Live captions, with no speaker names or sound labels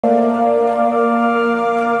Alrighty,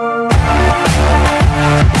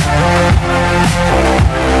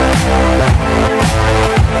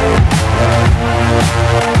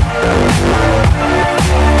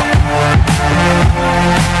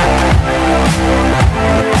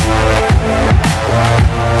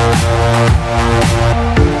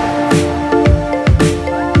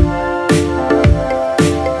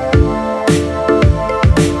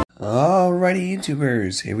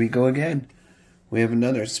 YouTubers, here we go again. We have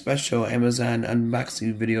another special Amazon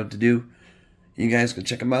unboxing video to do. You guys can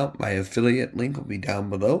check them out. My affiliate link will be down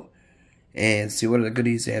below. And see what other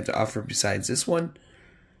goodies they have to offer besides this one.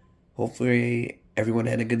 Hopefully everyone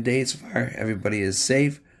had a good day so far. Everybody is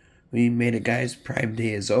safe. We made it, guys. Prime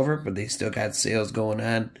Day is over, but they still got sales going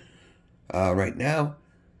on right now.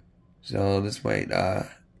 So this might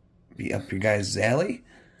be up your guys' alley.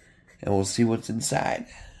 And we'll see what's inside.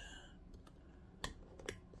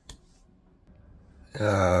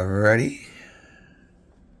 Alrighty.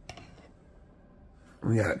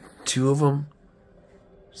 We got 2 of them.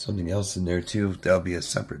 Something else in there too. That'll be a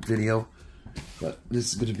separate video. But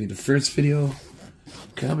this is going to be the first video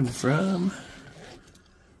coming from...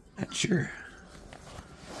 Not sure.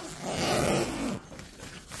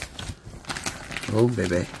 Oh,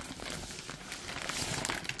 baby.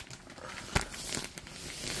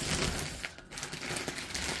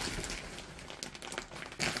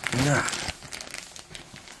 Nah.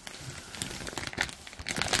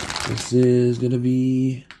 This is gonna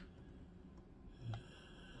be...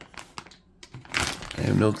 I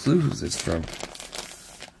have no clue who this is from.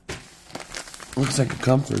 Looks like a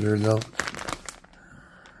comforter though.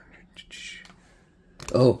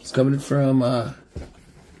 Oh, it's coming from,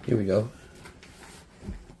 here we go.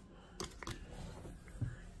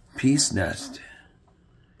 PeaceNest.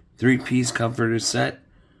 3-piece comforter set.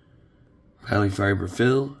 Polyfiber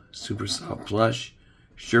fill. Super soft plush.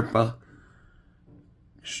 Sherpa.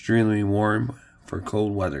 Extremely warm for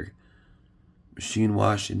cold weather. Machine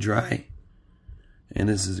wash and dry. And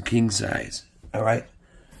this is a king size. Alright.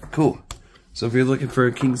 Cool. So if you're looking for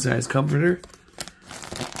a king size comforter,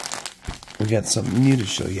 we got something new to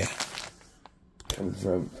show you. Coming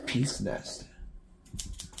from PeaceNest.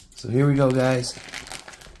 So here we go, guys.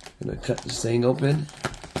 I'm gonna cut this thing open.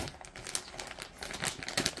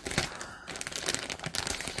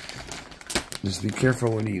 Just be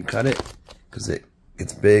careful when you cut it, because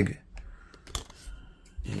it's big.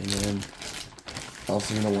 And then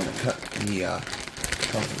also you're gonna want to cut the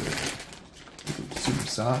comforter. It's super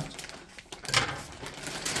soft.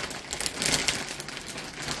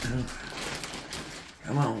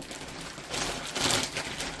 Come on.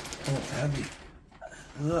 Oh, it's heavy.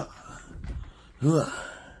 Ugh.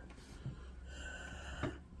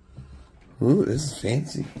 Ooh, this is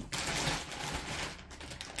fancy.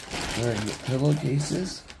 Alright, get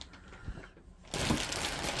pillowcases.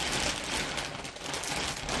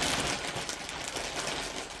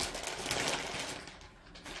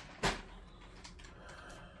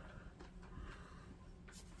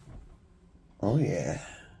 Oh yeah.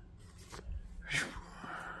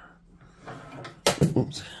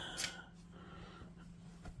 Oops.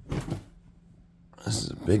 This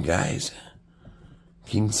is big, guys.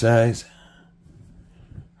 King size.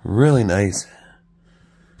 Really nice.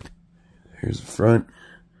 Here's the front.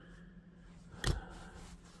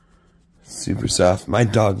 Super soft. My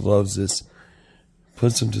dog loves this.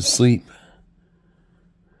 Puts him to sleep.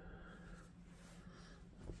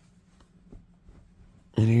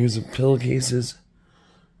 And here's the pillowcases.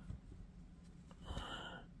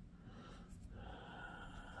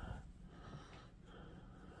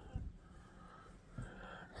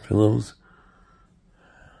 Pillows.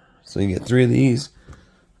 So you get 3 of these.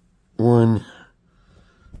 One,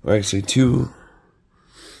 or actually two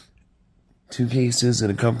cases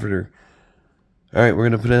and a comforter. Alright, we're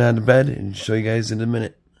going to put it on the bed and show you guys in a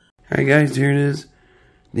minute. Alright guys, here it is.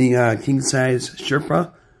 The king size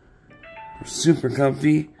Sherpa. Super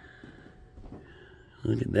comfy.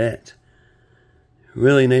 Look at that.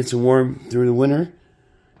 Really nice and warm through the winter.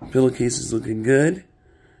 Pillowcase is looking good.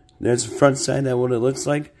 There's the front side, that's what it looks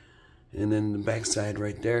like. And then the back side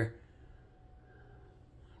right there.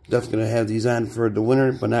 Definitely going to have these on for the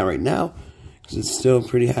winter, but not right now. Because it's still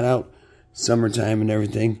pretty hot out. Summertime and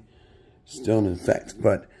everything. Still in effect.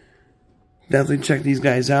 But definitely check these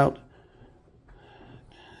guys out.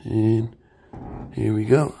 And here we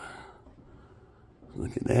go.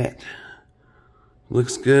 Look at that.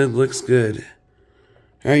 Looks good, looks good.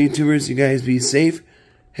 Alright, YouTubers, you guys be safe.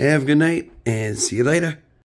 Have a good night, and see you later.